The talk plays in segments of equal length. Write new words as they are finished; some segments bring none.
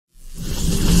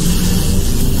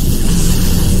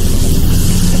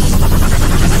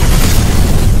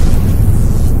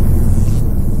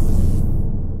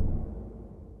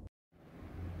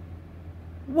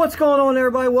What's going on,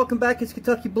 everybody? Welcome back. It's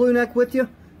Kentucky Blueneck with you.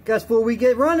 Guys, before we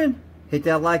get running, hit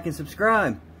that like and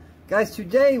subscribe. Guys,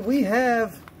 today we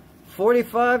have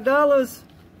 $45,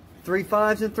 3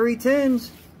 5s and 3 10s.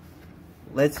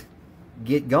 Let's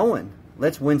get going.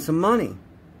 Let's win some money.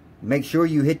 Make sure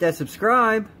you hit that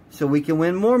subscribe so we can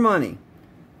win more money.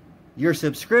 Your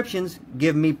subscriptions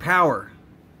give me power.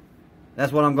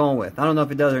 That's what I'm going with. I don't know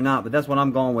if it does or not, but that's what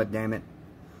I'm going with, damn it.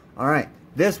 Alright,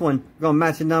 this one, we're going to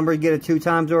match the number, get it 2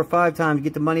 times or 5 times. You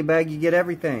get the money bag, you get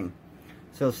everything.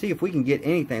 So see if we can get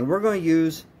anything. We're going to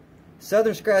use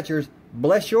Southern Scratcher's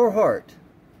Bless Your Heart.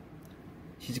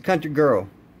 She's a country girl.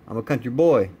 I'm a country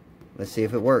boy. Let's see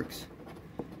if it works.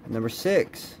 Number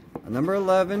 6, a number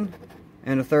 11,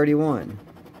 and a 31.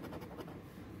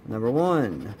 Number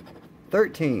 1,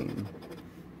 13,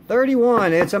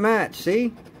 31. It's a match,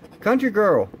 see? Country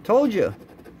girl, told you.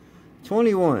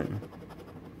 21.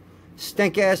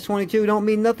 Stank ass 22 don't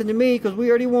mean nothing to me because we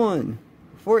already won.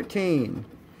 14,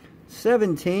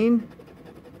 17,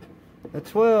 a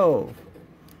 12,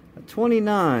 a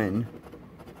 29,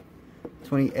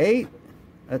 28,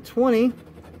 a 20,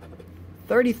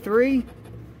 33,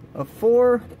 a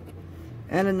 4,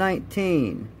 and a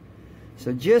 19.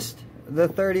 So just the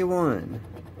 31.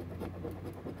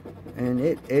 And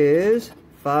it is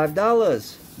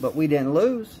 $5. But we didn't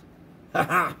lose.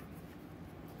 Haha.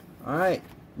 Alright.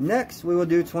 Next we will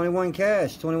do 21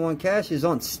 cash. 21 cash is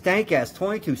on stank ass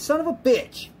 22. Son of a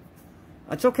bitch.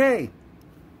 That's okay.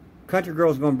 Country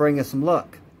girl's gonna bring us some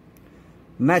luck.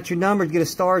 Match your numbers, get a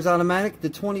stars automatic. The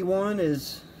 21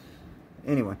 is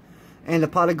anyway. And the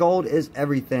pot of gold is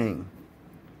everything.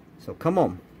 So come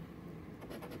on.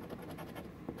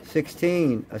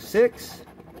 16, a 6,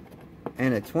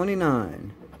 and a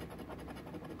 29.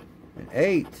 An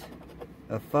 8,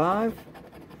 a 5,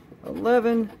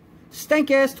 11,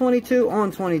 stank ass 22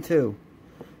 on 22.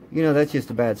 You know, that's just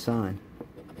a bad sign.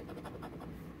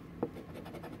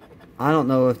 I don't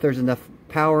know if there's enough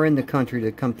power in the country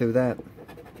to come through that.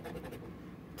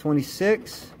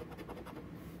 26,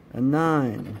 a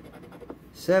 9,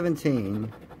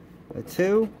 17, a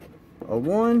 2, a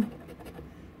 1,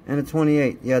 and a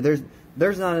 28. Yeah, there's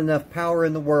not enough power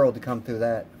in the world to come through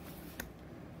that.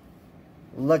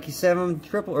 Lucky 7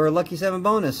 triple or Lucky 7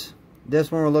 bonus.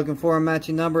 This one we're looking for a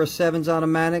matching number of 7s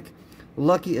automatic.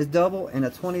 Lucky is double and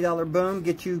a $20 boom.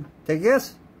 Get you, take a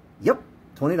guess? Yep,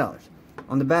 $20.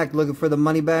 On the back, looking for the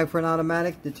money bag for an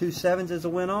automatic. The 2 7s is a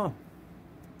win all.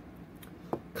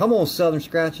 Come on, Southern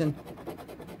Scratching.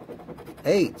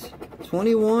 8,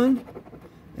 21,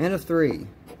 and a 3.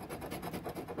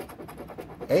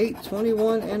 8,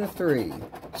 21, and a 3.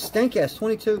 Stank ass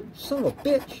 22. Son of a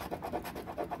bitch.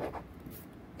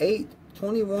 8,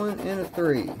 21, and a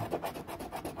 3.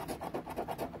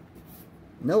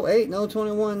 No 8, no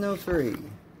 21, no 3.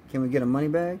 Can we get a money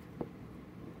bag?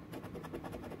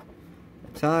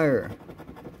 A tire.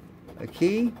 A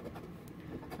key.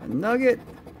 A nugget.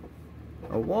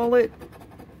 A wallet.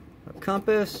 A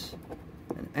compass.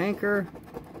 An anchor.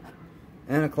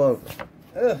 And a clover.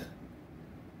 Ugh.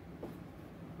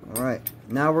 Alright.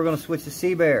 Now we're going to switch to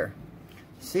Sea Bear.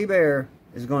 Sea Bear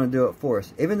is going to do it for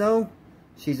us. Even though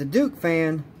she's a Duke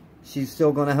fan, she's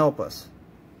still going to help us.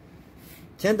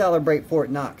 $10 break Fort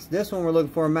Knox. This one we're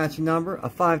looking for a matching number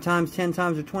of 5 times, 10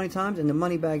 times, or 20 times. And the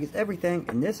money bag is everything.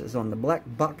 And this is on the black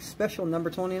box special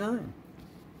number 29.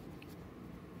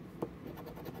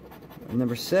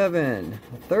 Number 7,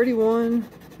 a 31,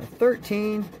 a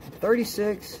 13, a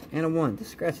 36, and a 1. This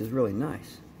scratch is really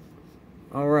nice.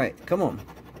 Alright, come on.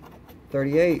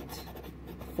 38,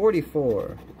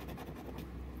 44,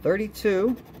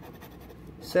 32,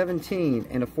 17,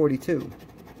 and a 42.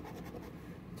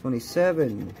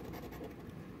 27,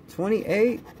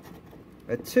 28,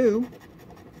 a 2,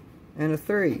 and a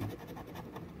 3.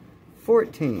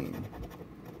 14,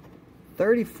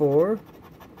 34,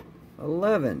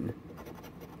 11.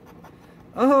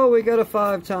 Oh, we got a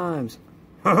 5 times.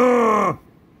 A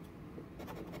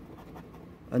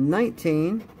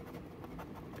 19,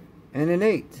 and an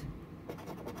 8.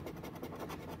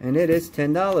 And it is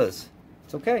 $10.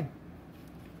 It's okay.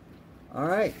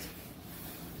 Alright.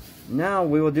 Now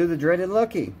we will do the Dreaded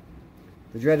Lucky.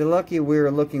 The Dreaded Lucky, we are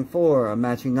looking for a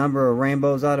matching number of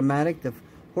rainbows automatic. The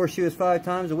horseshoe is 5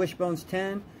 times, the wishbone's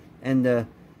 10, and the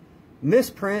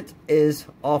misprint is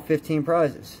all 15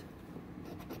 prizes.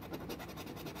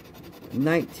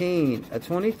 19, a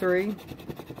 23,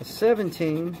 a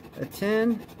 17, a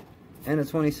 10, and a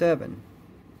 27.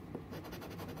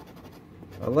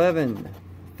 11,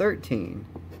 13,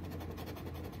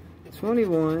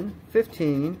 21,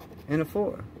 15, and a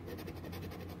 4.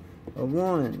 A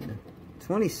 1,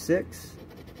 26,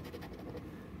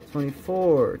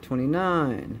 24,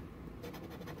 29,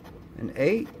 an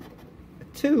 8,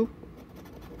 a 2,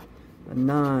 a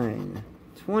 9,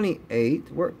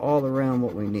 28. We're all around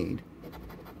what we need.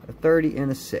 A 30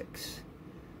 and a 6.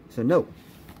 So no.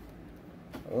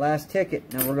 Last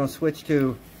ticket. Now we're going to switch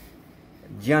to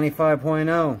Johnny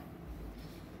 5.0.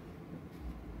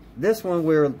 This one,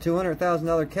 we're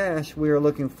 $200,000 cash. We are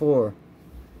looking for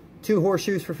 2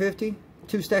 horseshoes for 50,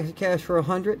 2 stacks of cash for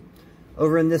 100.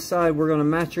 Over in this side, we're going to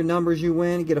match your numbers you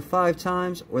win, get a 5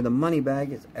 times, or the money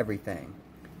bag is everything.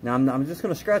 Now, I'm just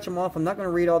going to scratch them off. I'm not going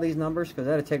to read all these numbers because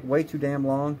that'd take way too damn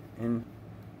long, and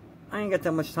I ain't got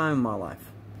that much time in my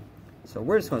life. So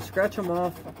we're just going to scratch them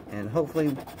off, and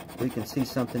hopefully we can see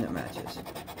something that matches.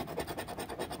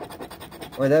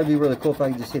 Or that would be really cool if I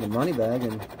could just see the money bag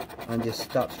and just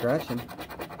stop scratching.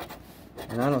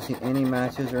 And I don't see any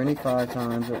matches or any 5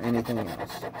 times or anything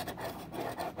else.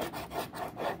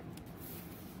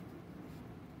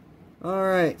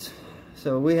 Alright,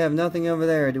 so we have nothing over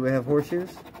there. Do we have horseshoes?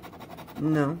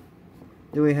 No.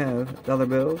 Do we have dollar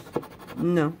bills?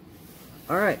 No.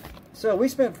 Alright, so we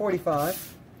spent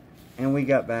 45 and we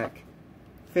got back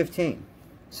 15.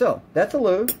 So, that's a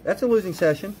lose. That's a losing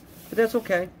session, but that's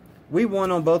okay. We won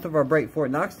on both of our Break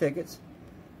Fort Knox tickets.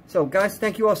 So, guys,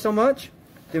 thank you all so much.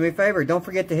 Do me a favor, don't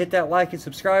forget to hit that like and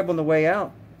subscribe on the way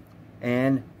out.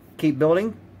 And keep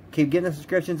building, keep getting the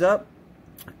subscriptions up,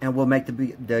 and we'll make the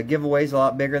giveaways a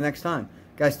lot bigger next time.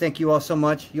 Guys, thank you all so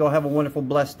much. You all have a wonderful,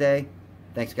 blessed day.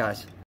 Thanks, guys.